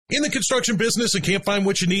In the construction business and can't find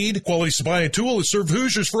what you need? Quality Supply and Tool has served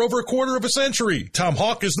Hoosiers for over a quarter of a century. Tom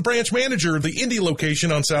Hawk is the branch manager of the Indy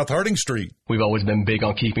location on South Harding Street. We've always been big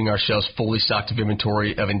on keeping our shelves fully stocked of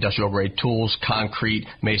inventory of industrial-grade tools, concrete,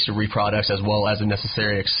 masonry products, as well as the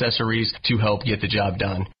necessary accessories to help get the job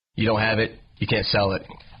done. You don't have it, you can't sell it.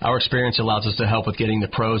 Our experience allows us to help with getting the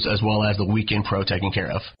pros as well as the weekend pro taken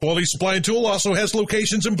care of. Quality Supply and Tool also has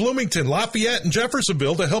locations in Bloomington, Lafayette, and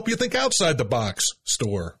Jeffersonville to help you think outside the box.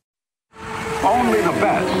 Store. Only the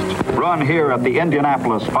best run here at the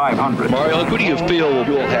Indianapolis 500. Mario, who do you feel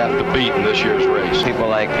you'll have to beat in this year's race? People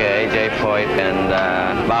like A.J. Foyt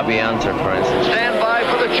and Bobby Unser, for instance. Stand by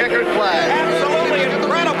for the checkered flag. Absolutely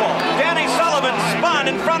incredible. Danny Sullivan spun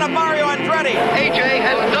in front of Mario Andretti. A.J.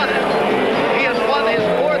 has done it. He has won his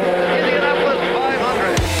fourth Indianapolis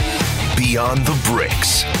 500. Beyond the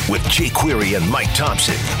Bricks with Jake Query and Mike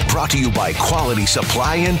Thompson. Brought to you by Quality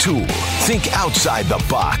Supply and Tool. Think outside the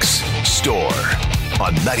box. Store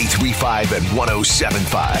on 93.5 and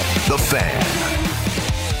 107.5. The Fan.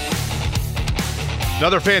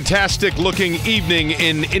 Another fantastic looking evening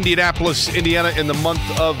in Indianapolis, Indiana in the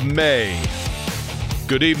month of May.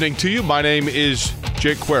 Good evening to you. My name is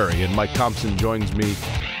Jake Query, and Mike Thompson joins me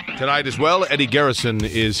tonight as well. Eddie Garrison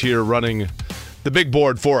is here running the big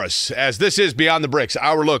board for us, as this is Beyond the Bricks,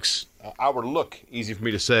 our look, easy for me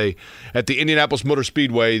to say, at the Indianapolis Motor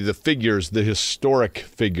Speedway, the figures, the historic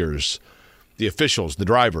figures, the officials, the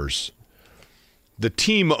drivers, the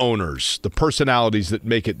team owners, the personalities that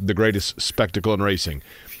make it the greatest spectacle in racing.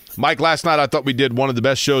 Mike, last night I thought we did one of the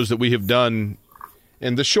best shows that we have done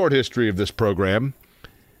in the short history of this program.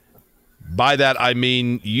 By that I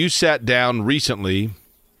mean you sat down recently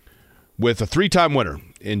with a three-time winner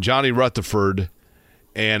in Johnny Rutherford,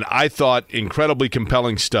 and I thought incredibly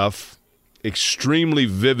compelling stuff, extremely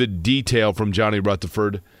vivid detail from Johnny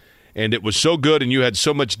Rutherford, and it was so good and you had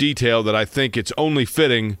so much detail that I think it's only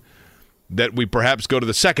fitting that we perhaps go to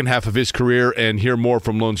the second half of his career and hear more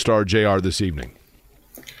from Lone Star JR this evening.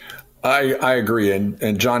 I agree,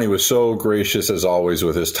 and Johnny was so gracious as always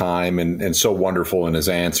with his time and so wonderful in his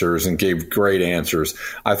answers and gave great answers.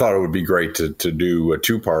 I thought it would be great to do a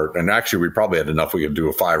two-part, and actually we probably had enough we could do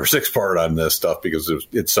a 5 or 6 part on this stuff because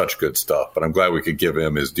it's such good stuff, but I'm glad we could give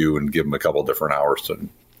him his due and give him a couple different hours.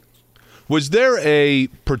 Was there a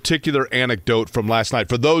particular anecdote from last night,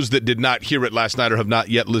 for those that did not hear it last night or have not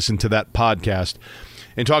yet listened to that podcast?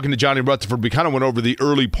 And talking to Johnny Rutherford, we kind of went over the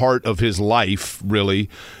early part of his life, really,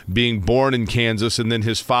 being born in Kansas and then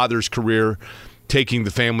his father's career taking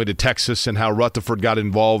the family to Texas and how Rutherford got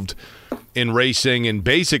involved in racing and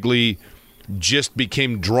basically just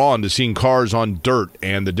became drawn to seeing cars on dirt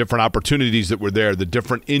and the different opportunities that were there, the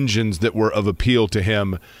different engines that were of appeal to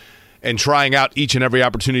him, and trying out each and every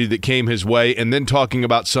opportunity that came his way, and then talking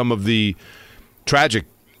about some of the tragic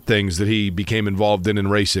things that he became involved in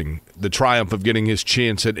racing, the triumph of getting his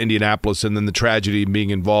chance at Indianapolis, and then the tragedy of being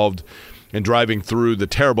involved in driving through the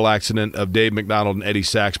terrible accident of Dave McDonald and Eddie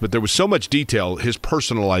Sachs. But there was so much detail, his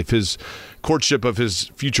personal life, his courtship of his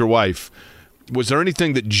future wife. Was there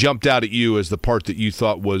anything that jumped out at you as the part that you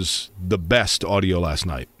thought was the best audio last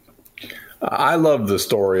night? I love the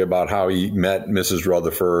story about how he met Mrs.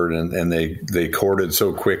 Rutherford and they courted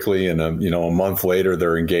so quickly, and a month later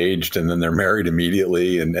they're engaged and then they're married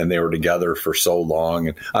immediately, and they were together for so long.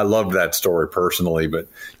 And I loved that story personally. But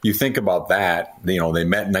you think about that, they met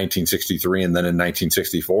in 1963, and then in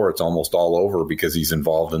 1964 it's almost all over because he's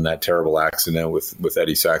involved in that terrible accident with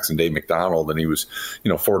Eddie Sachs and Dave McDonald, and he was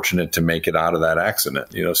fortunate to make it out of that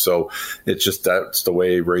accident. So it's just that's the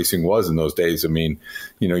way racing was in those days. I mean,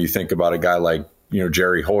 you think about a guy like,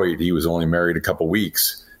 Jerry Hoyt, he was only married a couple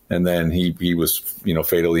weeks, and then he was,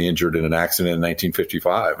 fatally injured in an accident in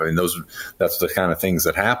 1955. I mean, that's the kind of things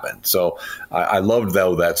that happen. So I loved,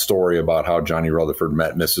 though, that story about how Johnny Rutherford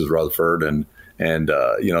met Mrs. Rutherford and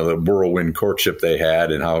the whirlwind courtship they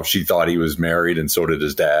had and how she thought he was married and so did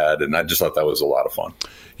his dad. And I just thought that was a lot of fun.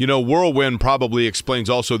 Whirlwind probably explains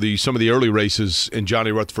also some of the early races in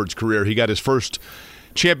Johnny Rutherford's career. He got his first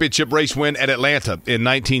championship race win at Atlanta in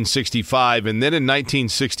 1965, and then in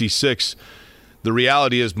 1966, the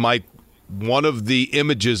reality is, Mike, one of the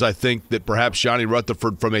images I think that perhaps Johnny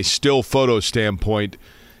Rutherford from a still photo standpoint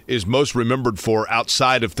is most remembered for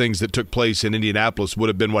outside of things that took place in Indianapolis would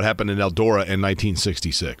have been what happened in Eldora in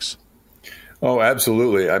 1966. Oh,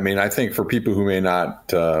 absolutely. I mean, I think for people who may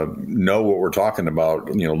not know what we're talking about,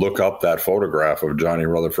 look up that photograph of Johnny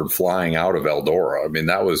Rutherford flying out of Eldora. I mean,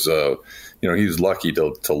 that was he was lucky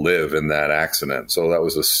to live in that accident. So that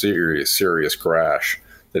was a serious crash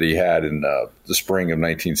that he had in the spring of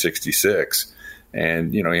 1966.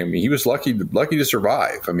 And, he was lucky to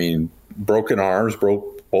survive. I mean, broken arms,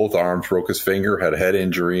 broke both arms, broke his finger, had a head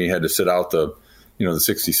injury, had to sit out the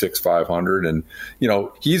 66 500. And,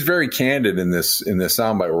 he's very candid in this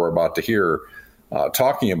soundbite we're about to hear,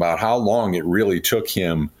 talking about how long it really took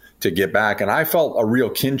him to get back. And I felt a real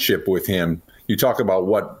kinship with him. You talk about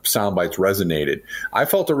what soundbites resonated. I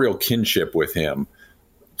felt a real kinship with him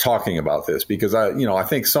talking about this because I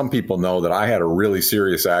think some people know that I had a really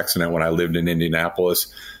serious accident when I lived in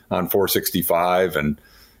Indianapolis on 465 and,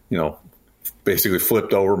 basically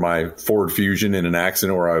flipped over my Ford Fusion in an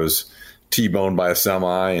accident where I was T-boned by a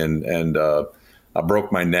semi and I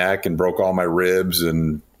broke my neck and broke all my ribs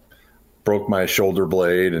and broke my shoulder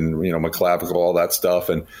blade and, my clavicle, all that stuff.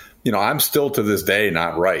 And, I'm still to this day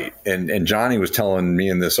not right. And Johnny was telling me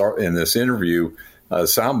in this interview,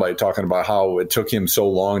 soundbite, talking about how it took him so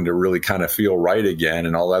long to really kind of feel right again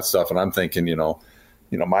and all that stuff. And I'm thinking,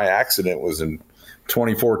 my accident was in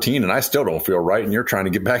 2014 and I still don't feel right. And you're trying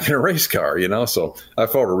to get back in a race car, So I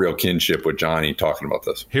felt a real kinship with Johnny talking about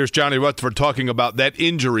this. Here's Johnny Rutherford talking about that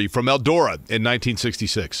injury from Eldora in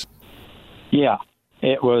 1966. Yeah,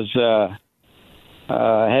 it was,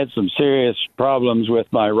 I had some serious problems with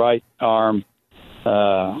my right arm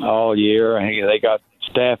all year. They got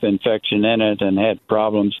staph infection in it and had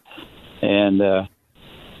problems. And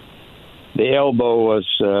the elbow was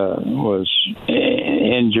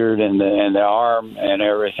injured and the arm and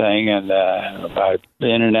everything. And I've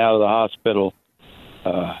been in and out of the hospital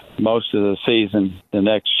most of the season the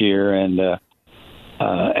next year. And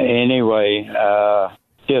anyway,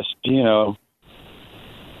 just,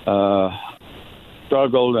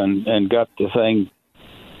 struggled and got the thing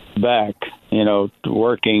back,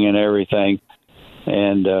 working and everything.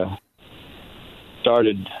 And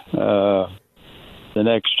started the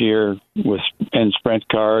next year in sprint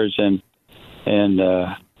cars and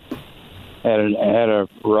had a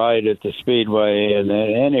ride at the Speedway. And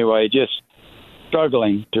then, anyway, just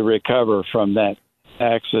struggling to recover from that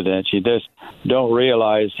accident. You just don't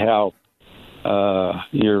realize how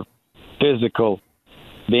your physical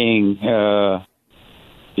being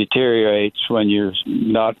deteriorates when you're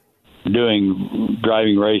not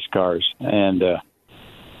driving race cars. And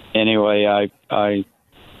anyway, I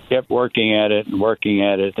kept working at it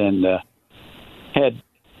and had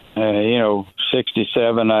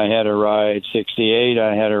 67 I had a ride, 68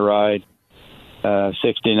 I had a ride,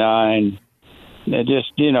 69,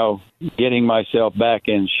 just getting myself back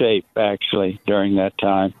in shape actually during that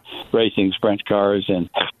time, racing sprint cars and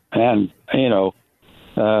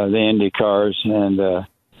the Indy cars, and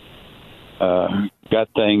got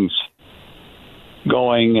things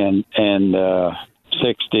going and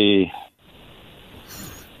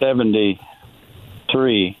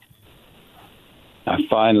 73 I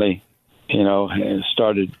finally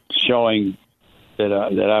started showing that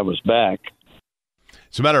I was back.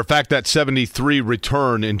 As a matter of fact, that 73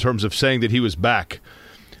 return in terms of saying that he was back,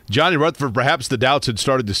 Johnny Rutherford, perhaps the doubts had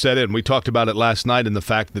started to set in. We talked about it last night in the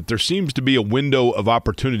fact that there seems to be a window of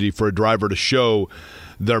opportunity for a driver to show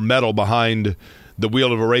their mettle behind the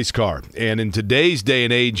wheel of a race car. And in today's day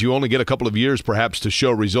and age, you only get a couple of years perhaps to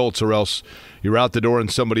show results, or else you're out the door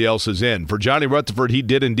and somebody else is in. For Johnny Rutherford, he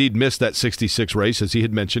did indeed miss that 66 race, as he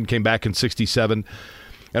had mentioned, came back in 67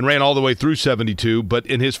 and ran all the way through 72. But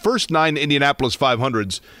in his first 9 Indianapolis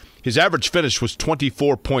 500s, his average finish was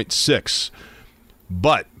 24.6.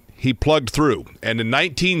 But he plugged through. And in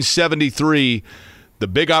 1973, the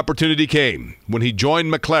big opportunity came when he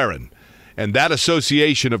joined McLaren. And that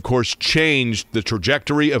association, of course, changed the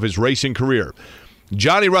trajectory of his racing career.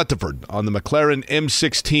 Johnny Rutherford on the McLaren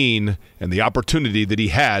M16 and the opportunity that he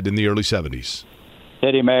had in the early 70s.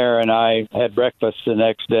 Eddie Mayer and I had breakfast the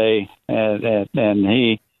next day, and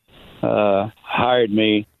he hired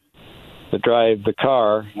me to drive the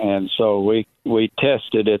car. And so we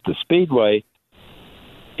tested at the Speedway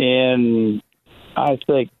in, I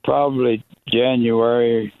think, probably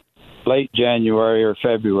January, late January or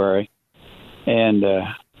February. And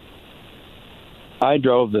I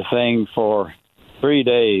drove the thing for 3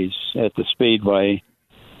 days at the Speedway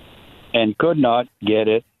and could not get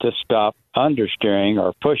it to stop understeering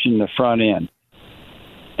or pushing the front end.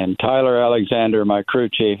 And Tyler Alexander, my crew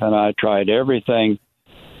chief, and I tried everything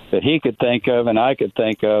that he could think of and I could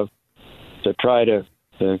think of to try to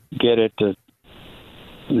get it to,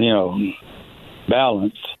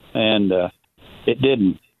 balance. And it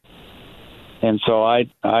didn't. And so I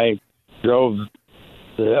drove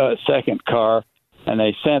the second car, and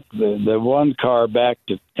they sent the one car back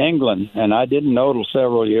to England. And I didn't know till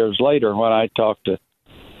several years later when I talked to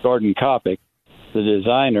Gordon Kopic, the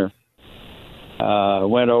designer,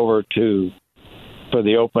 went over for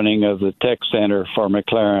the opening of the tech center for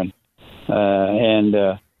McLaren.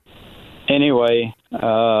 Anyway, they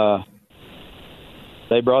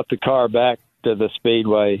brought the car back to the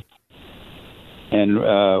speedway, and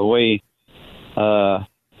we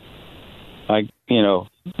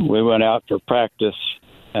went out for practice,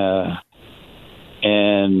 and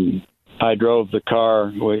I drove the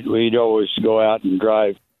car. We'd always go out and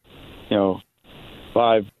drive,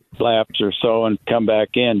 5 laps or so and come back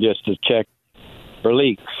in just to check for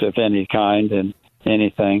leaks of any kind and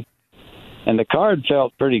anything. And the car had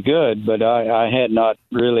felt pretty good, but I had not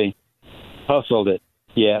really hustled it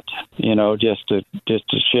yet, just to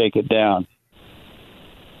shake it down.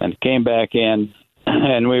 And came back in,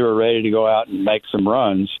 and we were ready to go out and make some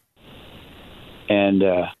runs. And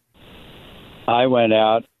I went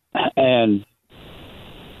out, and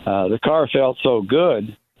the car felt so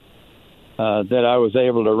good that I was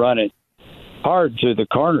able to run it hard through the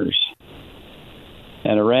corners.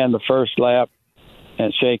 And I ran the first lap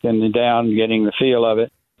and shaking it down, getting the feel of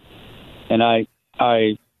it. And I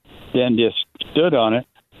then just stood on it.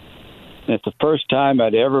 And it's the first time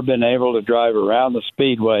I'd ever been able to drive around the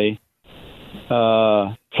speedway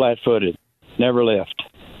flat-footed, never lift.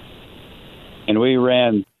 And we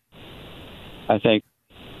ran, I think,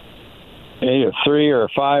 3 or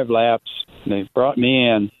 5 laps. And they brought me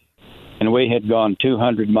in, and we had gone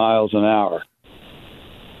 200 miles an hour.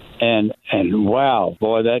 And wow,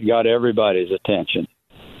 boy, that got everybody's attention.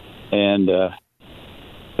 And the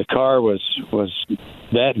car was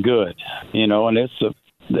that good, and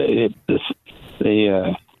the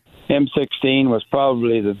M16 was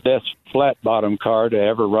probably the best flat bottom car to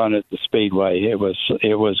ever run at the speedway. It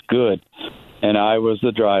was good, and I was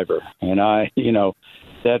the driver, and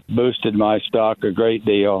that boosted my stock a great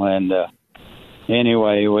deal. And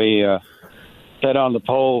anyway, we set on the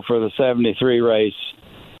pole for the 73 race.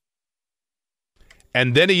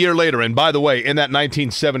 And then a year later, and by the way, in that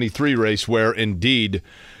 1973 race where indeed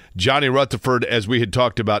Johnny Rutherford, as we had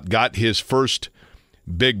talked about, got his first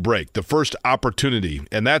big break, the first opportunity.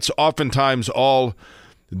 And that's oftentimes all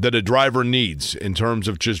that a driver needs in terms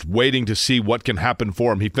of just waiting to see what can happen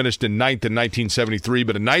for him. He finished in 9th in 1973,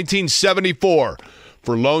 but in 1974,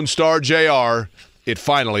 for Lone Star JR, it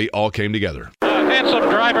finally all came together. Handsome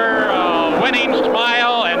driver, winning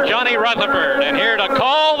smile, and Johnny Rutherford. And here to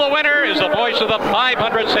call the winner is the voice of the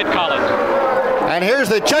 500, Sid Collins. And here's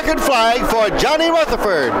the checkered flag for Johnny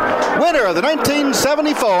Rutherford, winner of the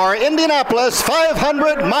 1974 Indianapolis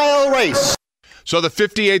 500-mile race. So the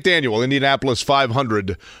 58th annual Indianapolis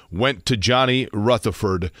 500 went to Johnny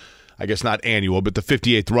Rutherford. I guess not annual, but the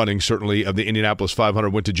 58th running, certainly, of the Indianapolis 500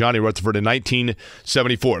 went to Johnny Rutherford in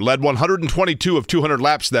 1974. Led 122 of 200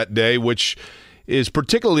 laps that day, which is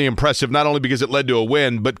particularly impressive, not only because it led to a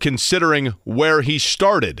win, but considering where he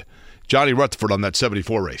started, Johnny Rutherford, on that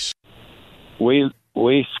 74 race. We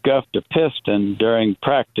scuffed a piston during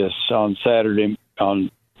practice on Saturday, on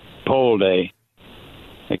pole day.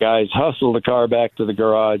 The guys hustled the car back to the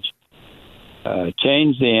garage,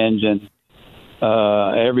 changed the engine,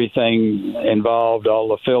 everything involved, all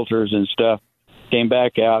the filters and stuff, came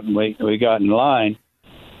back out, and we got in line,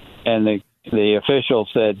 and the official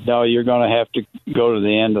said, "No, you're going to have to go to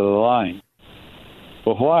the end of the line."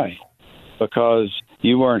 Well, why? Because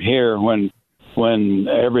you weren't here when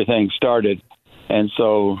everything started, and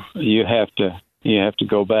so you have to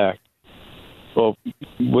go back. Well,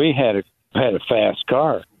 we had a fast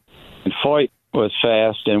car, and Foyt was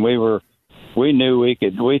fast, and we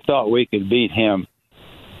thought we could beat him.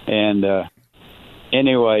 And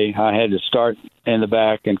anyway, I had to start in the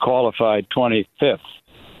back and qualified 25th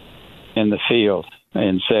in the field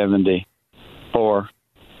in 74.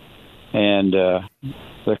 And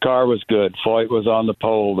the car was good. Foyt was on the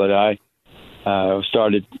pole, but I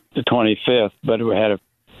started the 25th, but we had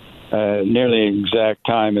a nearly exact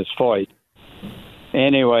time as Foyt.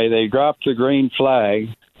 Anyway, they dropped the green flag,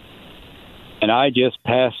 and I just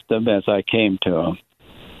passed them as I came to them.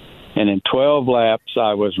 And in 12 laps,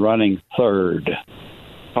 I was running third.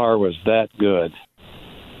 Car was that good.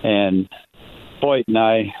 And Foyt and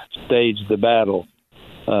I staged the battle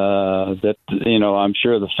that, I'm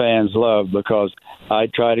sure the fans loved, because I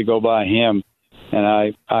tried to go by him,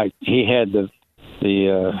 and he had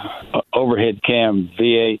the overhead cam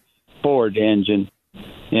V8 Ford engine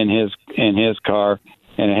in his car,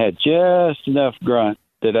 and it had just enough grunt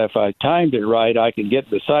that if I timed it right, I could get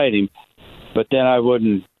beside him, but then I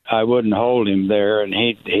wouldn't hold him there, and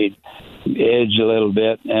he'd edge a little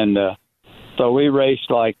bit, and so we raced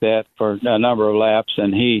like that for a number of laps,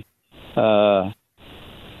 and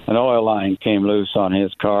an oil line came loose on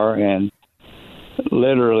his car and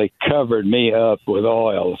literally covered me up with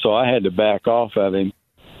oil, so I had to back off of him,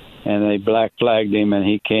 and they black flagged him, and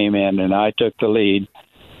he came in, and I took the lead.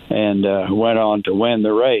 and went on to win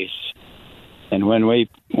the race. And when we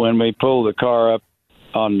pulled the car up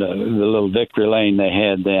on the little victory lane they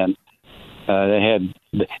had then, they had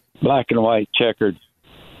the black and white checkered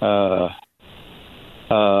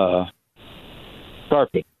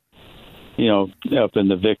carpet, up in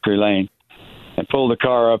the victory lane, and pulled the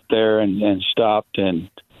car up there and stopped and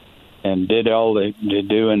did all they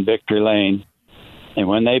do in victory lane. And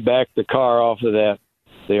when they backed the car off of that,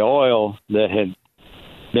 the oil that had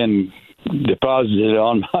been deposited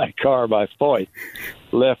on my car by Foyt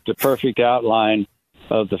left a perfect outline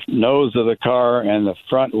of the nose of the car and the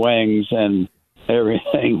front wings and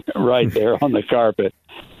everything right there on the carpet.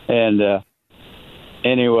 And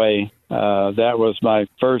anyway, that was my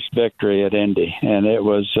first victory at Indy, and it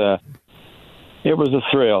was a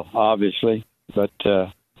thrill, obviously, but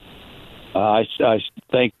I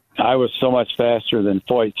think I was so much faster than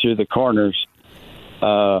Foyt through the corners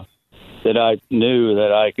that I knew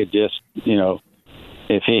that I could just,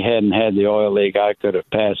 if he hadn't had the oil leak, I could have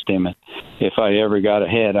passed him. And if I ever got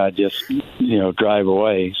ahead, I'd just, drive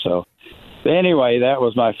away. So anyway, that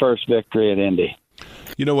was my first victory at Indy.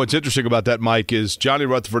 You know what's interesting about that, Mike, is Johnny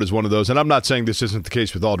Rutherford is one of those, and I'm not saying this isn't the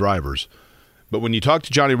case with all drivers, but when you talk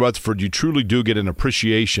to Johnny Rutherford, you truly do get an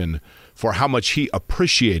appreciation for how much he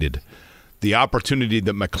appreciated the opportunity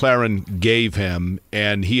that McLaren gave him,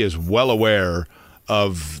 and he is well aware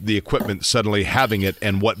of the equipment suddenly having it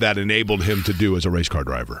and what that enabled him to do as a race car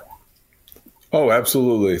driver. Oh,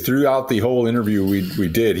 absolutely. Throughout the whole interview we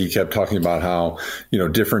did, he kept talking about how,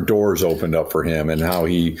 different doors opened up for him and how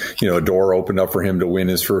he, a door opened up for him to win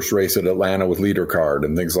his first race at Atlanta with leader card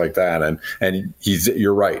and things like that. And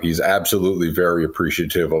you're right. He's absolutely very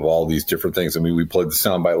appreciative of all these different things. I mean, we played the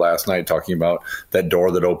soundbite last night talking about that door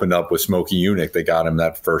that opened up with Smokey Unick that got him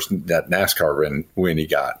that NASCAR win he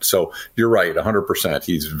got. So you're right, 100%.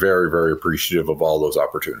 He's very, very appreciative of all those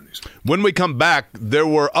opportunities. When we come back, there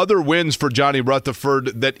were other wins for Johnny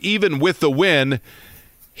Rutherford that even with the win,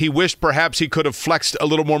 he wished perhaps he could have flexed a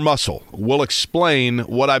little more muscle. We'll explain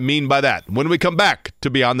what I mean by that when we come back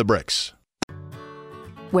to Beyond the Bricks.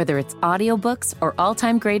 Whether it's audiobooks or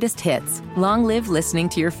all-time greatest hits, long live listening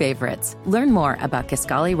to your favorites. Learn more about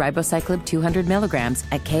Kisqali Ribociclib 200 milligrams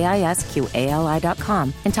at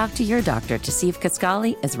KISQALI.com and talk to your doctor to see if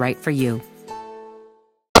Kisqali is right for you.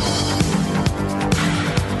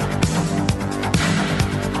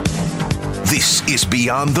 This is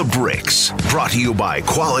Beyond the Bricks, brought to you by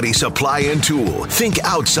Quality Supply and Tool. Think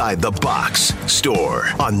outside the box. Store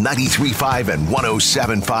on 93.5 and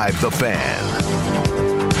 107.5 The Fan.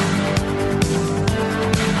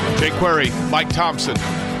 Jake Query, Mike Thompson,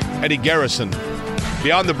 Eddie Garrison.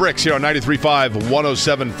 Beyond the Bricks here on 93.5,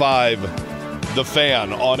 107.5 The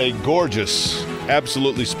Fan on a gorgeous,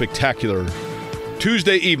 absolutely spectacular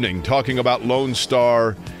Tuesday evening talking about Lone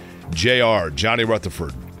Star JR, Johnny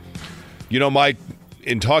Rutherford. Mike,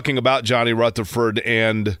 in talking about Johnny Rutherford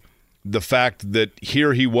and the fact that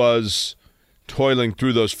here he was toiling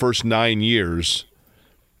through those first 9 years,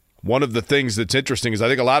 one of the things that's interesting is I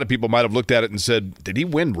think a lot of people might have looked at it and said, did he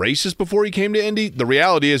win races before he came to Indy? The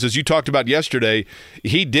reality is, as you talked about yesterday,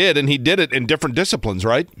 he did, and he did it in different disciplines,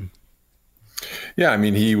 right? Yeah, I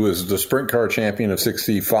mean, he was the sprint car champion of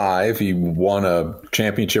 65. He won a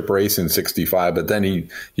championship race in 65, but then he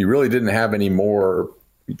really didn't have any more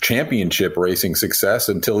championship racing success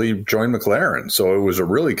until he joined McLaren. So it was a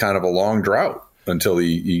really kind of a long drought until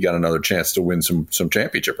he got another chance to win some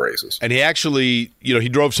championship races. And he actually, he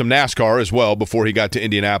drove some NASCAR as well before he got to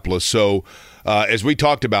Indianapolis. So as we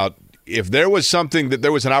talked about, if there was something that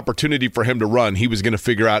there was an opportunity for him to run, he was going to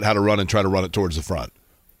figure out how to run and try to run it towards the front.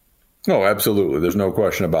 No, absolutely. There's no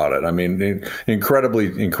question about it. I mean,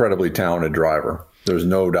 incredibly talented driver. There's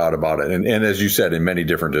no doubt about it. And as you said, in many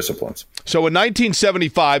different disciplines. So in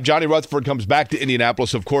 1975, Johnny Rutherford comes back to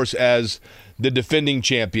Indianapolis, of course, as the defending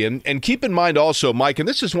champion. And keep in mind also, Mike, and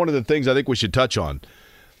this is one of the things I think we should touch on.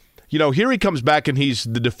 Here he comes back and he's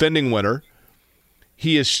the defending winner.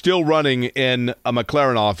 He is still running in a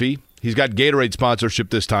McLaren Offie. He's got Gatorade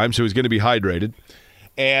sponsorship this time, so he's going to be hydrated.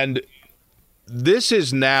 And this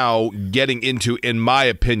is now getting into, in my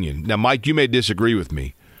opinion, now, Mike, you may disagree with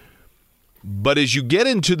me, but as you get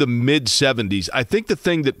into the mid-70s, I think the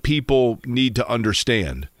thing that people need to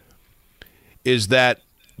understand is that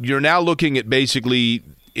you're now looking at basically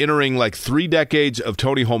entering like 3 decades of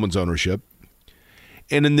Tony Holman's ownership.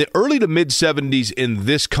 And in the early to mid-70s in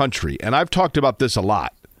this country, and I've talked about this a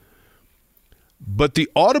lot, but the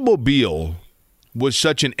automobile was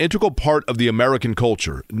such an integral part of the American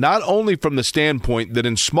culture, not only from the standpoint that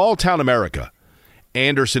in small-town America,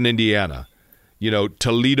 Anderson, Indiana,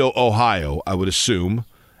 Toledo, Ohio, I would assume,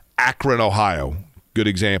 Akron, Ohio, good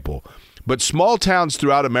example. But small towns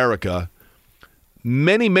throughout America,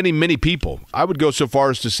 many, many, many people, I would go so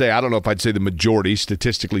far as to say, I don't know if I'd say the majority,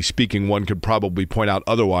 statistically speaking, one could probably point out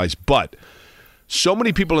otherwise, but so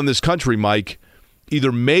many people in this country, Mike,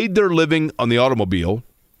 either made their living on the automobile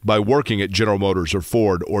by working at General Motors or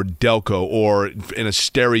Ford or Delco or in a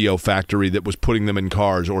stereo factory that was putting them in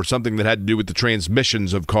cars or something that had to do with the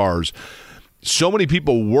transmissions of cars. So many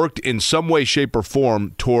people worked in some way, shape, or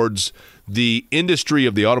form towards the industry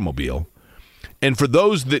of the automobile. And for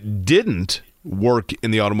those that didn't work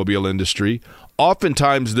in the automobile industry,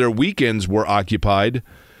 oftentimes their weekends were occupied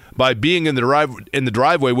by being in the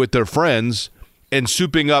driveway with their friends and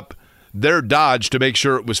souping up their Dodge to make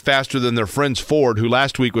sure it was faster than their friend's Ford, who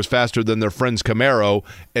last week was faster than their friend's Camaro,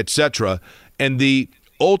 etc. And the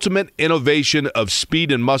ultimate innovation of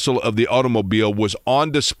speed and muscle of the automobile was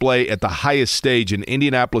on display at the highest stage in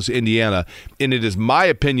Indianapolis, Indiana. And it is my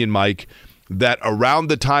opinion, Mike, that around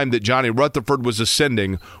the time that Johnny Rutherford was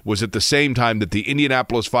ascending was at the same time that the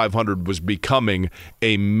Indianapolis 500 was becoming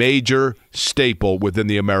a major staple within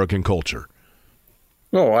the American culture.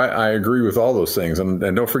 No, I agree with all those things. And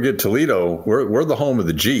don't forget Toledo, we're the home of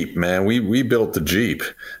the Jeep, man. We built the Jeep.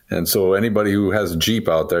 And so anybody who has a Jeep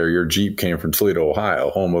out there, your Jeep came from Toledo, Ohio,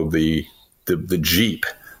 home of the Jeep.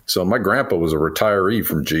 So my grandpa was a retiree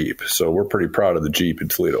from Jeep. So we're pretty proud of the Jeep in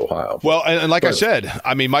Toledo, Ohio. Well, and like I said,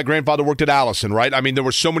 I mean, my grandfather worked at Allison, right? I mean, there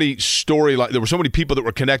were so many there were so many people that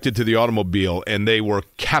were connected to the automobile, and they were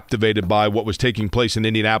captivated by what was taking place in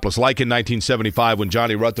Indianapolis, like in 1975 when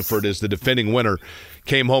Johnny Rutherford, as the defending winner,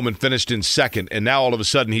 came home and finished in second. And now all of a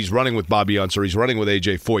sudden he's running with Bobby Unser. He's running with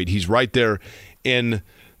A.J. Foyt. He's right there in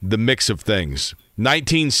the mix of things.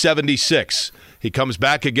 1976. He comes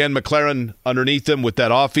back again, McLaren underneath him with that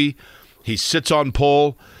offie. He sits on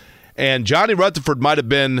pole. And Johnny Rutherford might have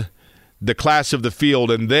been the class of the field.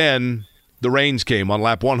 And then the rains came on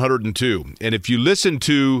lap 102. And if you listen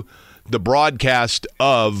to the broadcast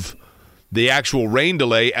of the actual rain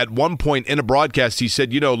delay, at one point in a broadcast, he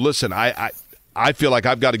said, listen, I feel like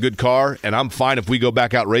I've got a good car, and I'm fine if we go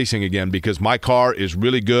back out racing again because my car is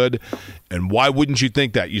really good. And why wouldn't you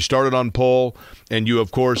think that? You started on pole, and you, of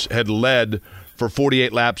course, had led for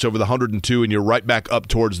 48 laps over the 102, and you're right back up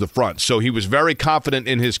towards the front. So he was very confident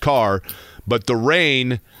in his car, but the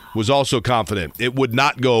rain was also confident. It would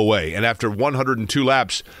not go away. And after 102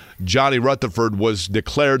 laps, Johnny Rutherford was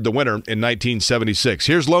declared the winner in 1976.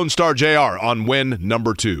 Here's Lone Star JR on win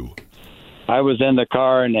number 2. I was in the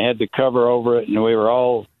car, and they had the cover over it, and we were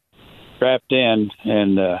all strapped in,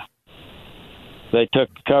 and they took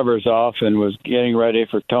the covers off and was getting ready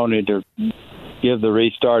for Tony to give the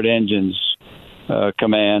restart engines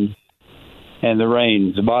command, and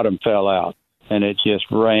the bottom fell out, and it just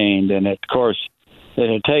rained. And of course,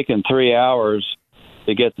 it had taken 3 hours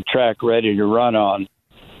to get the track ready to run on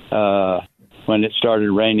when it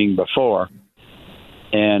started raining before,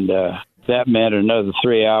 and that meant another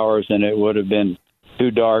 3 hours, and it would have been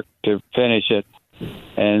too dark to finish it.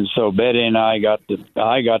 And so Betty and I got to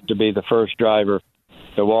be the first driver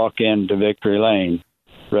to walk into victory lane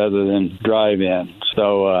rather than drive in.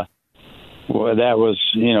 So that was,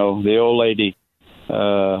 the old lady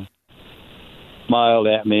smiled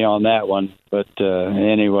at me on that one. But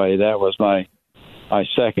anyway, that was my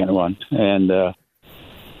second one. And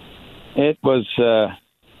it was,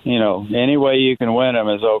 any way you can win them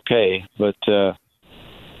is okay. But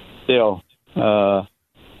still, it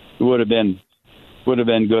would have been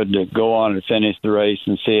good to go on and finish the race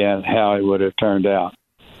and see how it would have turned out.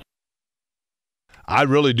 I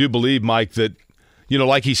really do believe, Mike, that,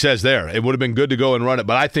 like he says there, it would have been good to go and run it,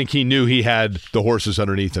 but I think he knew he had the horses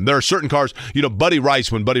underneath him. There are certain cars, Buddy Rice,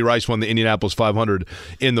 when Buddy Rice won the Indianapolis 500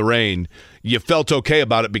 in the rain, you felt okay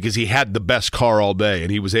about it because he had the best car all day,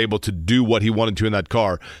 and he was able to do what he wanted to in that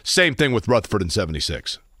car. Same thing with Rutherford in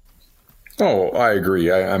 76. Oh, I agree.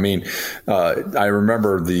 I mean, I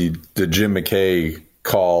remember the Jim McKay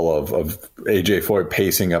call of A.J. Foyt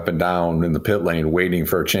pacing up and down in the pit lane, waiting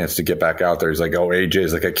for a chance to get back out there. He's like, oh, A.J.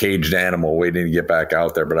 is like a caged animal waiting to get back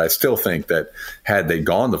out there. But I still think that had they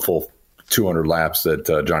gone the full 200 laps, that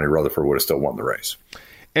Johnny Rutherford would have still won the race.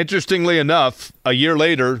 Interestingly enough, a year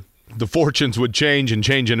later, the fortunes would change and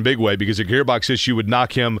change in a big way because a gearbox issue would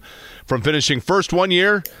knock him from finishing first one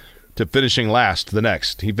year to finishing last the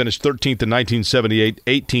next. He finished 13th in 1978,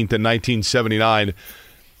 18th in 1979.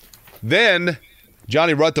 Then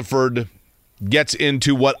Johnny Rutherford gets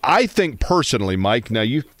into what I think personally, Mike, now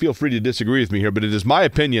you feel free to disagree with me here, but it is my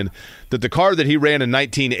opinion that the car that he ran in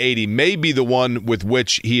 1980 may be the one with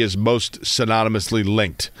which he is most synonymously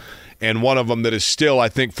linked. And one of them that is still, I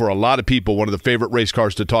think, for a lot of people, one of the favorite race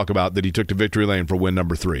cars to talk about that he took to victory lane for win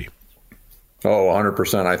number 3. Oh,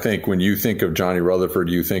 100%. I think when you think of Johnny Rutherford,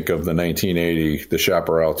 you think of the 1980, the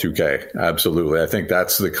Chaparral 2K. Absolutely. I think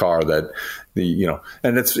that's the car that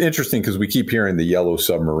and it's interesting because we keep hearing the Yellow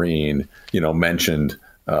Submarine, mentioned,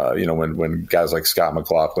 when guys like Scott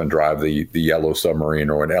McLaughlin drive the Yellow Submarine,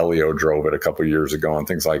 or when Elio drove it a couple of years ago and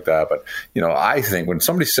things like that. But, I think when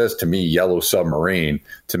somebody says to me Yellow Submarine,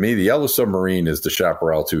 to me, the Yellow Submarine is the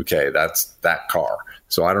Chaparral 2K. That's that car.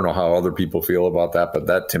 So I don't know how other people feel about that, but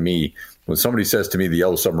that to me, when somebody says to me the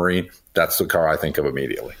Yellow Submarine, that's the car I think of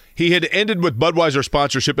immediately. He had ended with Budweiser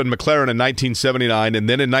sponsorship in McLaren in 1979, and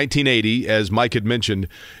then in 1980, as Mike had mentioned,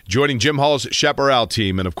 joining Jim Hall's Chaparral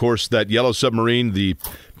team. And, of course, that Yellow Submarine, the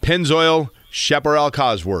Pennzoil Chaparral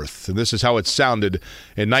Cosworth. And this is how it sounded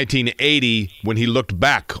in 1980 when he looked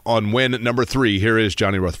back on win number 3. Here is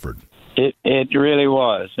Johnny Rutherford. It really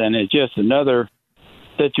was, and it's just another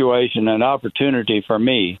situation, an opportunity for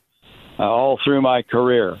me. All through my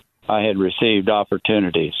career, I had received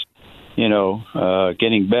opportunities.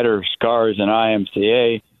 Getting better scars in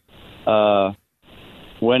IMCA,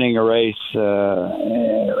 winning a race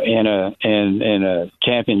in a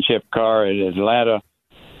championship car at Atlanta,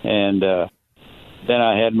 and then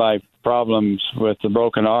I had my problems with the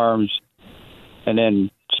broken arms, and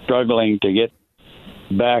then struggling to get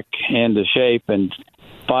back into shape, and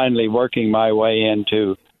finally working my way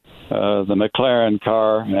into the McLaren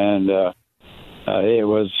car, and it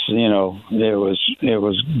was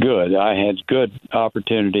good. I had good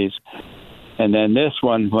opportunities, and then this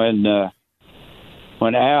one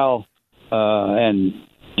when Al and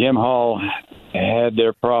Jim Hall had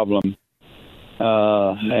their problem,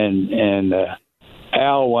 and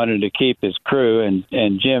Al wanted to keep his crew,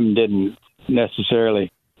 and Jim didn't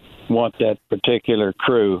necessarily want that particular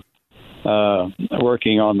crew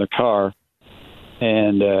working on the car,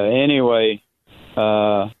 and anyway.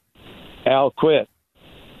 Al quit,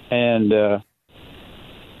 and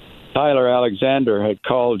Tyler Alexander had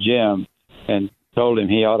called Jim and told him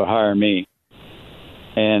he ought to hire me,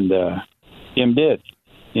 and Jim did.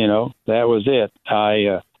 That was it.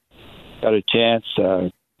 I got a chance.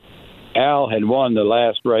 Al had won the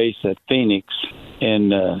last race at Phoenix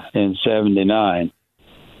in '79,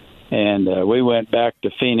 and we went back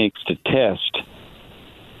to Phoenix to test,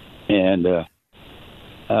 and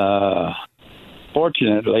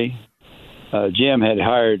fortunately, Jim had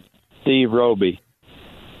hired Steve Roby,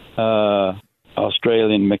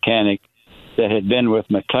 Australian mechanic that had been with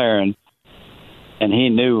McLaren, and he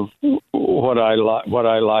knew what I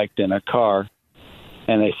liked in a car.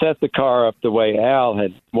 And they set the car up the way Al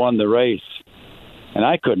had won the race, and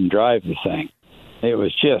I couldn't drive the thing. It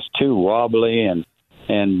was just too wobbly and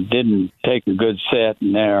didn't take a good set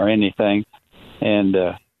or anything. And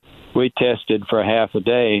we tested for half a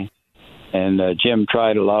day. And Jim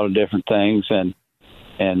tried a lot of different things, and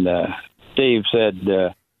Steve said,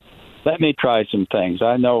 let me try some things.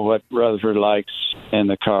 I know what Rutherford likes in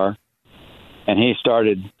the car. And he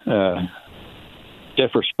started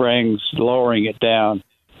different springs, lowering it down,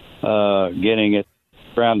 getting it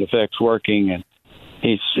ground effects working, and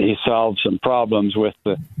he solved some problems with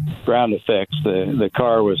the ground effects. The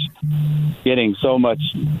car was getting so much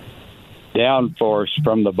downforce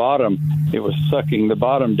from the bottom, it was sucking the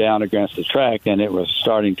bottom down against the track, and it was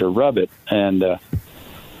starting to rub it. And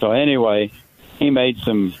so anyway, he made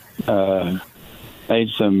some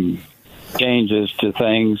changes to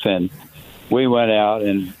things, and we went out,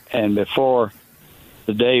 and before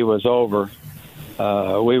the day was over,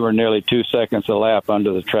 we were nearly 2 seconds a lap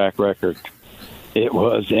under the track record. It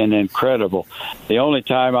was an incredible. The only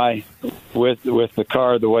time with the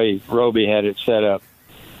car the way Roby had it set up,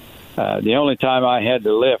 the only time I had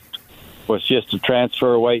to lift was just to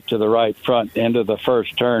transfer weight to the right front into the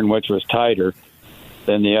first turn, which was tighter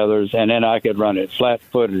than the others, and then I could run it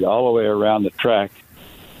flat-footed all the way around the track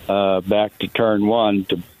back to turn 1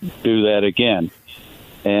 to do that again.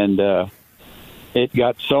 And it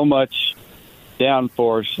got so much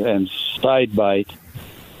downforce and side bite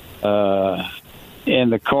in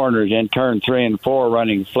the corners in turn 3 and 4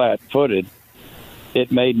 running flat-footed,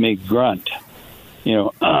 it made me grunt,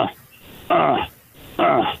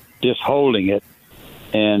 just holding it,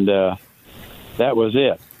 and that was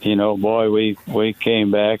it. Boy, we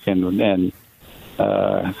came back and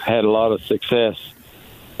had a lot of success,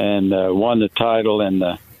 and won the title in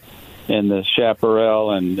the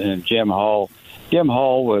Chaparral and Jim Hall. Jim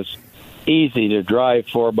Hall was easy to drive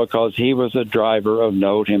for because he was a driver of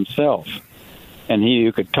note himself, and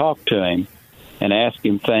you could talk to him and ask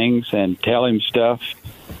him things and tell him stuff,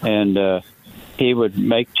 and he would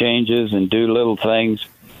make changes and do little things,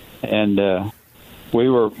 and we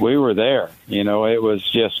were there. It was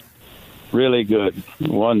just really good.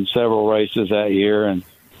 Won several races that year and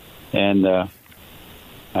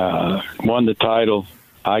won the title.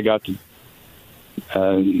 I got the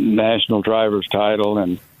national driver's title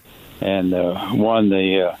and won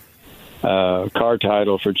the car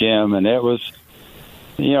title for Jim, and it was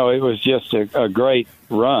just a great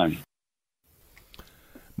run.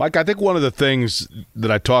 Mike, I think one of the things that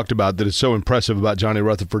I talked about that is so impressive about Johnny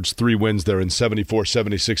Rutherford's 3 wins there in 74,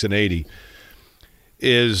 76, and 80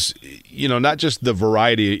 is, not just the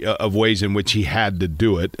variety of ways in which he had to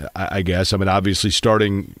do it, I guess. I mean, obviously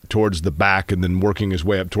starting towards the back and then working his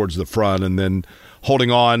way up towards the front and then holding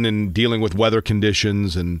on and dealing with weather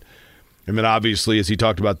conditions. And then obviously, as he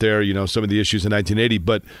talked about there, some of the issues in 1980.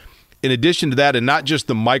 But in addition to that, and not just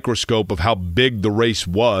the microscope of how big the race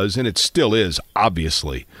was, and it still is,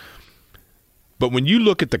 obviously, but when you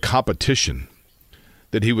look at the competition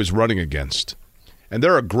that he was running against, and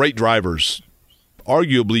there are great drivers,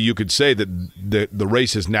 arguably you could say that the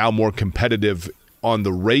race is now more competitive on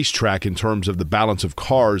the racetrack in terms of the balance of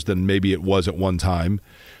cars than maybe it was at one time.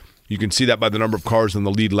 You can see that by the number of cars in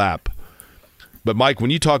the lead lap. But, Mike, when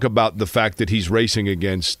you talk about the fact that he's racing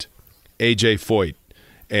against A.J. Foyt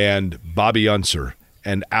and Bobby Unser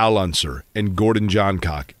and Al Unser and Gordon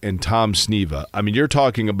Johncock and Tom Sneva, I mean, you're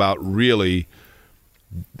talking about really,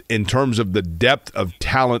 in terms of the depth of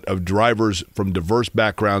talent of drivers from diverse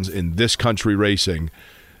backgrounds in this country racing,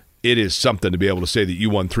 it is something to be able to say that you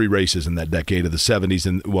won 3 races in that decade of the 70s,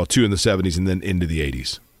 and 2 in the 70s and then into the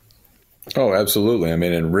 80s. Oh, absolutely. I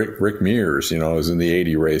mean, and Rick Mears, was in the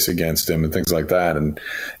 80 race against him and things like that. And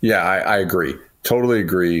yeah, I agree. Totally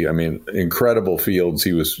agree. I mean, incredible fields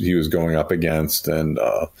he was going up against, and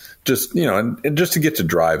just to get to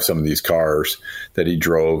drive some of these cars that he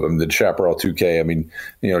drove. I mean, the Chaparral 2K. I mean,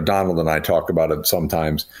 Donald and I talk about it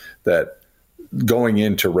sometimes that going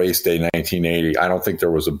into race day 1980, I don't think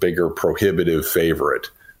there was a bigger prohibitive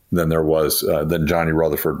favorite than there was than Johnny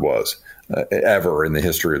Rutherford was ever in the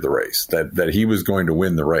history of the race. That he was going to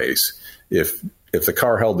win the race if the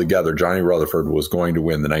car held together. Johnny Rutherford was going to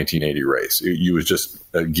win the 1980 race. It was just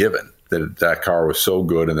a given that car was so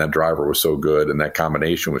good and that driver was so good and that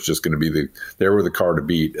combination was just going to be they were the car to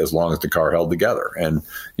beat as long as the car held together. And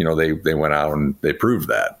they went out and they proved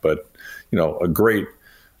that. But a great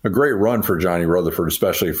run for Johnny Rutherford,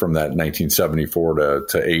 especially from that 1974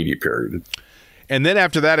 to 80 period. And then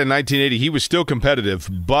after that in 1980, he was still competitive,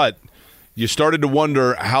 but you started to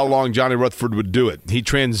wonder how long Johnny Rutherford would do it. He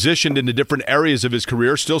transitioned into different areas of his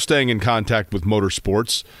career, still staying in contact with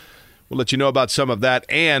motorsports. We'll let you know about some of that.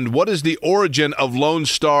 And what is the origin of Lone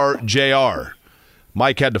Star JR?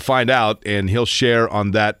 Mike had to find out, and he'll share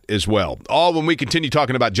on that as well. All when we continue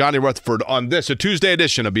talking about Johnny Rutherford on this, a Tuesday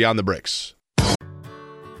edition of Beyond the Bricks.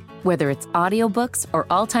 Whether it's audiobooks or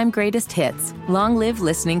all-time greatest hits, long live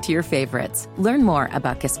listening to your favorites. Learn more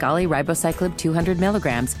about Kisqali Ribociclib 200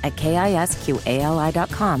 milligrams at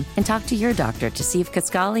KISQALI.com and talk to your doctor to see if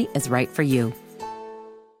Kisqali is right for you.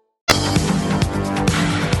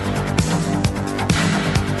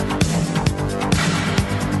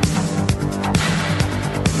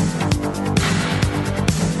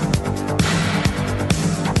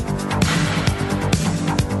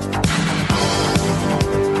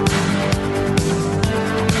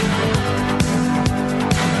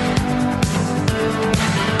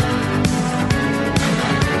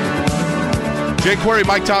 Jake Query,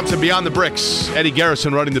 Mike Thompson, Beyond the Bricks. Eddie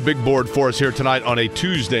Garrison running the big board for us here tonight on a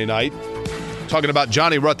Tuesday night. Talking about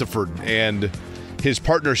Johnny Rutherford and his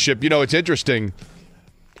partnership. It's interesting.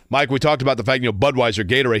 Mike, we talked about the fact, Budweiser,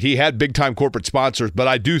 Gatorade, he had big-time corporate sponsors, but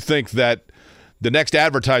I do think that the next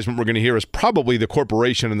advertisement we're going to hear is probably the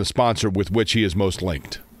corporation and the sponsor with which he is most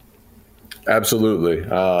linked. Absolutely.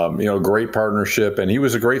 Great partnership, and he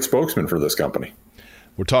was a great spokesman for this company.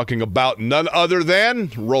 We're talking about none other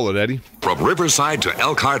than, roll it, Eddie. From Riverside to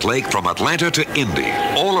Elkhart Lake, from Atlanta to Indy,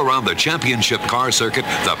 all around the championship car circuit,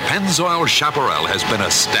 the Pennzoil Chaparral has been a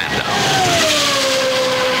standout.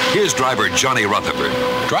 Here's driver Johnny Rutherford.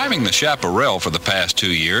 Driving the Chaparral for the past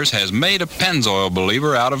 2 years has made a Pennzoil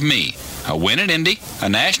believer out of me. A win at Indy, a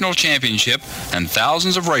national championship, and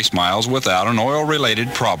thousands of race miles without an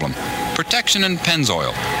oil-related problem. Protection and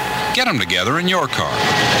Pennzoil. Get them together in your car.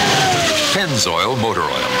 Pennzoil Motor Oil.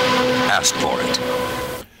 Ask for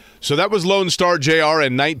it. So that was Lone Star JR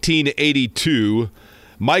in 1982.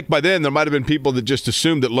 Mike, by then, there might have been people that just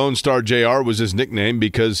assumed that Lone Star JR was his nickname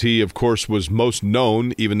because he, of course, was most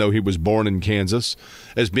known, even though he was born in Kansas,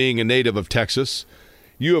 as being a native of Texas.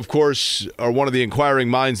 You, of course, are one of the inquiring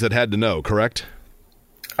minds that had to know, correct?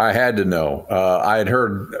 I had to know. I had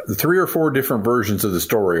heard 3 or 4 different versions of the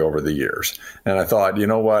story over the years. And I thought, you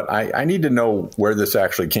know what? I need to know where this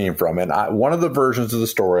actually came from. And one of the versions of the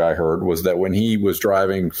story I heard was that when he was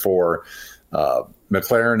driving for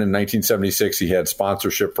McLaren in 1976, he had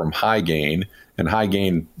sponsorship from High Gain, and High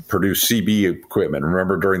Gain produced CB equipment.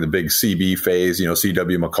 Remember during the big CB phase,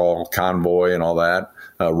 C.W. McCall Convoy and all that,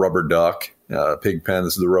 Rubber Duck, Pigpen,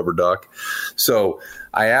 this is the Rubber Duck. So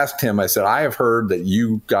I asked him, I said, I have heard that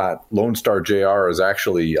you got Lone Star JR as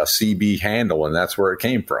actually a CB handle, and that's where it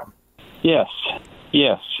came from. Yes,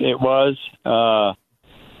 it was.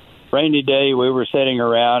 Rainy day, we were sitting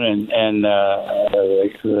around, and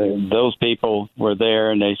those people were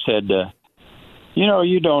there, and they said,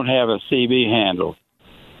 you don't have a CB handle.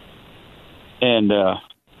 And,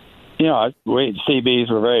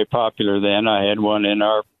 CBs were very popular then. I had one in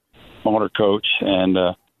our motor coach. And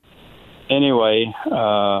anyway,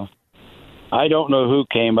 I don't know who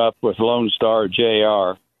came up with Lone Star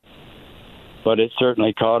JR, but it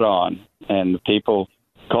certainly caught on. And people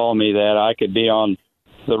called me that. I could be on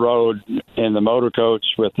the road in the motor coach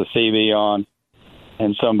with the CB on,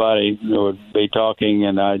 and somebody would be talking,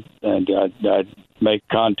 and I'd make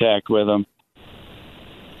contact with them,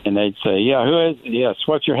 and they'd say, "Yeah, who is? Yes,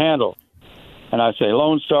 what's your handle?" And I say,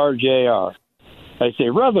 "Lone Star JR." They say,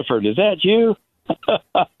 "Rutherford, is that you?"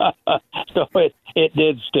 So it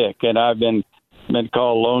did stick, and I've been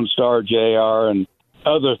called Lone Star JR and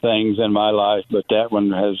other things in my life, but that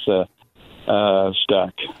one has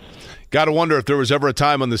stuck. Got to wonder if there was ever a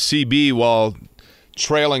time on the CB while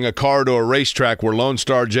trailing a car to a racetrack where Lone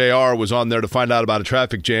Star JR was on there to find out about a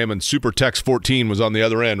traffic jam and Super Tex 14 was on the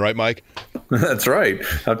other end, right, Mike? That's right.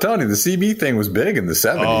 I'm telling you, the CB thing was big in the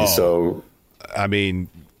 70s. So, I mean,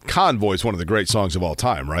 Convoy is one of the great songs of all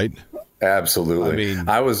time, right? Absolutely. I mean,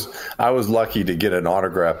 I was lucky to get an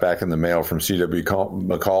autograph back in the mail from C.W.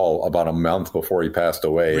 McCall about a month before he passed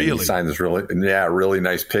away. Really? And he signed this really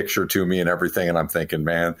nice picture to me and everything. And I'm thinking,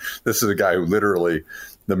 man, this is a guy who literally,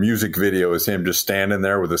 the music video is him just standing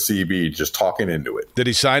there with a CB, just talking into it. Did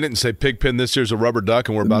he sign it and say, "Pigpen, this here's a Rubber Duck,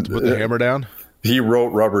 and we're about to put the hammer down"? He wrote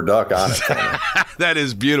Rubber Duck on it. That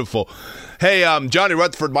is beautiful. Hey, Johnny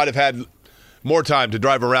Rutherford might have had more time to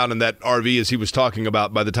drive around in that RV as he was talking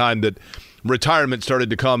about by the time that retirement started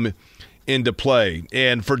to come into play.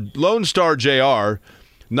 And for Lone Star JR,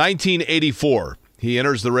 1984, he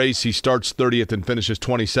enters the race. He starts 30th and finishes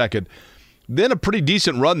 22nd. Then a pretty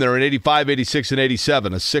decent run there in 85, 86, and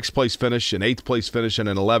 87, a 6th-place finish, an 8th-place finish, and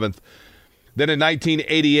an 11th. Then in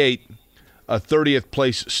 1988, a 30th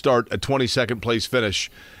place start, a 22nd place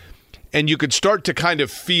finish. And you could start to kind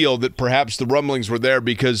of feel that perhaps the rumblings were there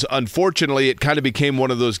because, unfortunately, it kind of became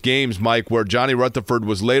one of those games, Mike, where Johnny Rutherford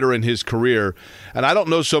was later in his career. And I don't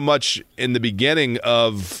know so much in the beginning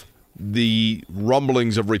of the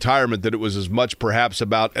rumblings of retirement that it was as much perhaps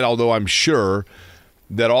about, and although I'm sure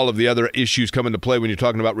that all of the other issues come into play when you're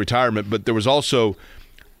talking about retirement, but there was also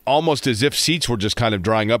almost as if seats were just kind of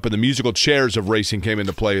drying up and the musical chairs of racing came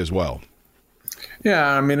into play as well.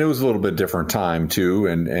 Yeah, I mean, it was a little bit different time, too,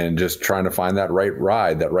 and just trying to find that right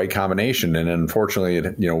ride, that right combination. And unfortunately,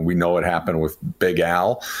 we know it happened with Big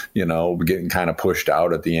Al, getting kind of pushed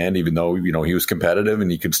out at the end, even though, he was competitive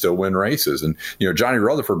and he could still win races. And, Johnny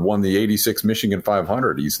Rutherford won the 86 Michigan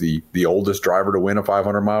 500. He's the oldest driver to win a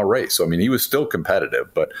 500-mile race. So, I mean, he was still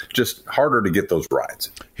competitive, but just harder to get those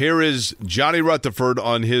rides. Here is Johnny Rutherford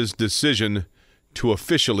on his decision to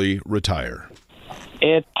officially retire.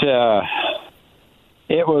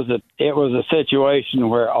 It was a situation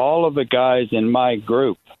where all of the guys in my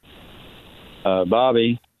group,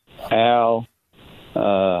 Bobby, Al,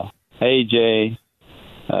 AJ,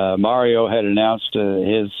 Mario had announced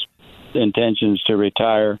his intentions to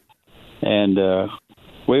retire, and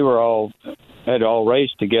we had all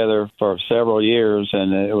raced together for several years,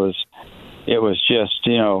 and it was just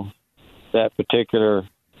that particular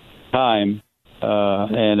time,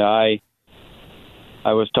 and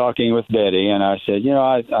I was talking with Betty, and I said,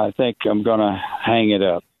 I think I'm going to hang it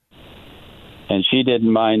up. And she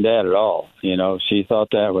didn't mind that at all. She thought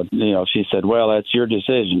that would, she said, well, that's your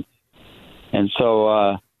decision. And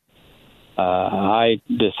so I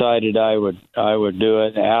decided I would do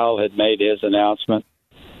it. Al had made his announcement.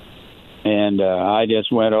 And I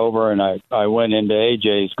just went over and I went into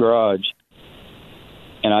AJ's garage.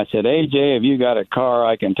 And I said, AJ, have you got a car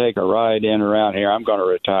I can take a ride in around here? I'm going to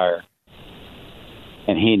retire.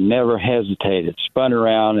 And he never hesitated, spun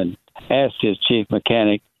around and asked his chief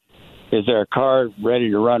mechanic, is there a car ready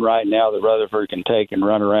to run right now that Rutherford can take and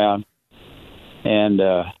run around? And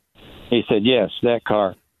he said, yes, that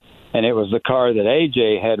car. And it was the car that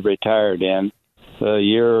AJ had retired in the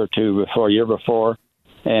year before.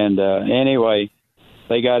 And anyway,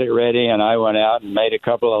 they got it ready, and I went out and made a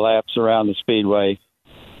couple of laps around the speedway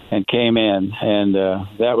and came in, and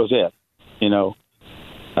that was it.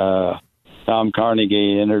 Tom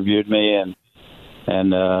Carnegie interviewed me, and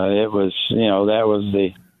it was, that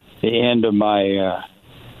was the end of my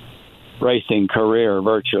racing career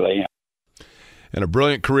virtually. And a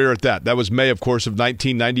brilliant career at that. That was May, of course, of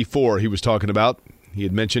 1994 he was talking about. He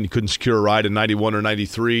had mentioned he couldn't secure a ride in 91 or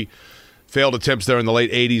 93. Failed attempts there in the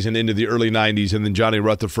late 80s and into the early 90s. And then Johnny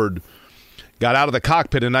Rutherford got out of the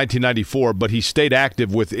cockpit in 1994, but he stayed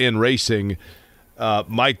active within racing.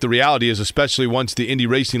 Mike, the reality is, especially once the Indy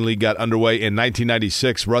Racing League got underway in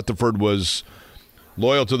 1996, Rutherford was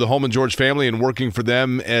loyal to the Holman George family and working for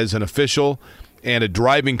them as an official and a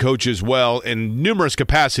driving coach as well. In numerous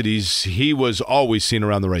capacities, he was always seen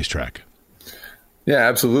around the racetrack. Yeah,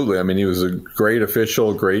 absolutely. I mean, he was a great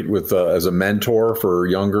official, great with as a mentor for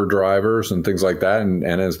younger drivers and things like that, and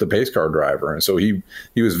as the pace car driver. And so he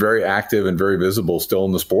was very active and very visible still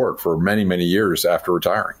in the sport for many, many years after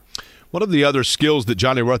retiring. One of the other skills that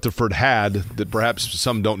Johnny Rutherford had that perhaps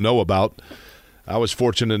some don't know about, I was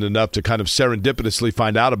fortunate enough to kind of serendipitously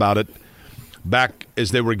find out about it back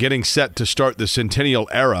as they were getting set to start the Centennial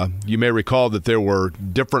era. You may recall that there were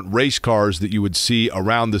different race cars that you would see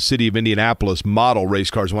around the city of Indianapolis, model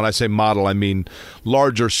race cars. When I say model, I mean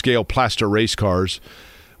larger scale plaster race cars,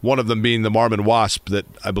 one of them being the Marmon Wasp that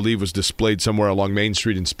I believe was displayed somewhere along Main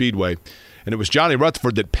Street and Speedway. And it was Johnny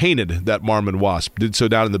Rutherford that painted that Marmon Wasp, did so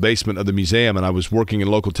down in the basement of the museum, and I was working in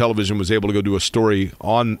local television, was able to go do a story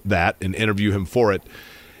on that and interview him for it.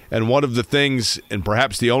 And one of the things, and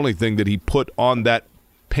perhaps the only thing that he put on that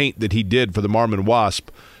paint that he did for the Marmon Wasp,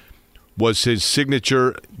 was his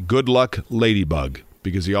signature Good Luck Ladybug,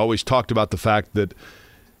 because he always talked about the fact that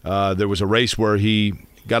there was a race where he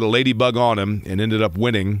got a ladybug on him and ended up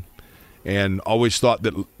winning, and always thought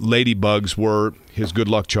that ladybugs were his good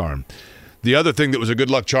luck charm. The other thing that was a good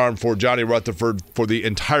luck charm for Johnny Rutherford for the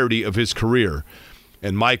entirety of his career,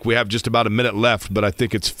 and Mike, we have just about a minute left, but I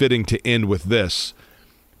think it's fitting to end with this.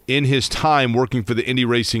 In his time working for the Indy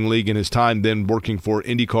Racing League and his time then working for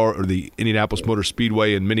IndyCar or the Indianapolis Motor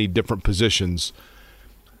Speedway in many different positions,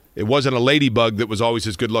 it wasn't a ladybug that was always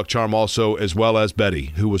his good luck charm also, as well as Betty,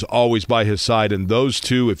 who was always by his side. And those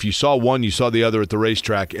two, if you saw one, you saw the other at the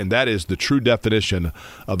racetrack, and that is the true definition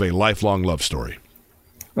of a lifelong love story.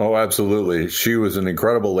 Oh, absolutely. She was an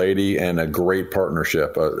incredible lady and a great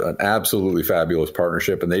partnership, an absolutely fabulous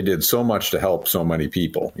partnership. And they did so much to help so many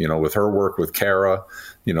people, with her work with Cara,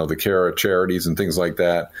 the Cara charities and things like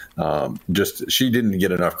that. She didn't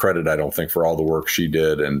get enough credit, I don't think, for all the work she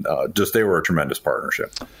did. And they were a tremendous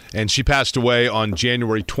partnership. And she passed away on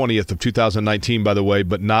January 20th of 2019, by the way,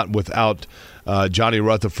 but not without Johnny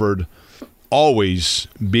Rutherford always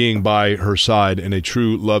being by her side in a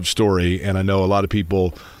true love story. And I know a lot of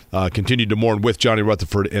people continued to mourn with Johnny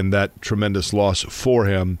Rutherford in that tremendous loss for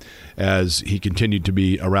him as he continued to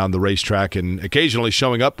be around the racetrack and occasionally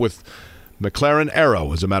showing up with McLaren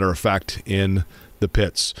Arrow, as a matter of fact, in the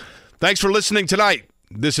pits. Thanks for listening tonight.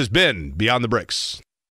 This has been Beyond the Bricks.